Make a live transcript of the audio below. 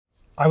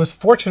I was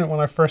fortunate when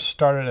I first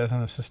started as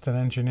an assistant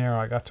engineer.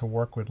 I got to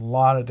work with a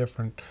lot of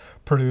different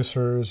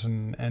producers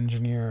and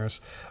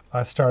engineers.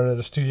 I started at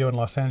a studio in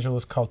Los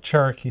Angeles called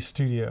Cherokee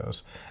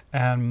Studios,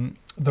 and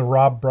the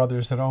Robb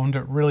brothers that owned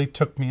it really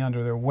took me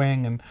under their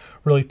wing and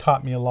really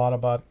taught me a lot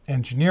about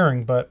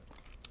engineering. But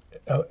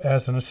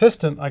as an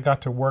assistant, I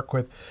got to work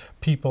with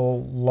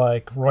people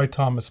like Roy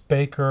Thomas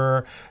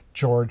Baker,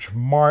 George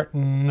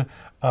Martin,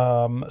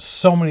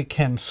 so many,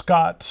 Ken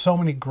Scott, so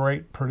many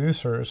great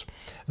producers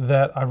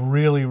that I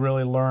really,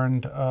 really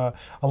learned a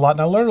lot.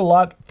 And I learned a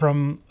lot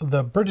from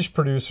the British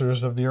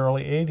producers of the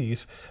early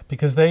 80s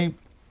because they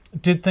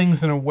did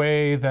things in a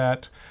way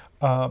that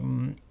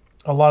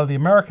a lot of the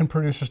American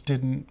producers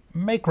didn't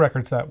make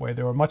records that way.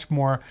 They were much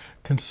more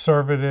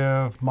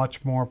conservative,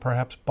 much more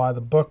perhaps by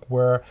the book,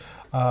 where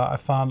I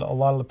found a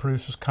lot of the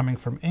producers coming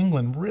from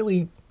England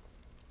really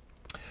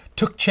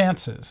took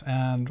chances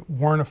and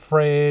weren't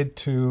afraid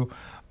to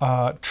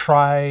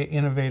try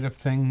innovative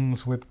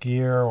things with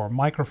gear or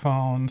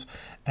microphones.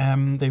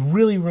 And they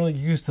really, really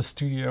used the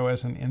studio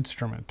as an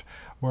instrument,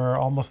 where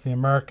almost the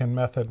American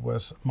method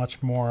was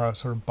much more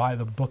sort of by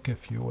the book,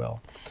 if you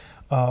will.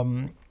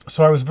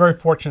 So I was very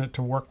fortunate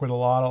to work with a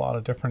lot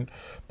of different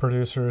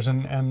producers.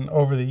 And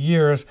over the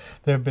years,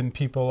 there have been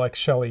people like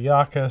Shelley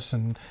Yakus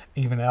and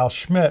even Al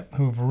Schmidt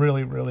who've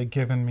really, really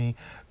given me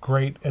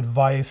great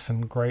advice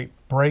and great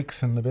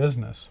breaks in the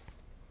business.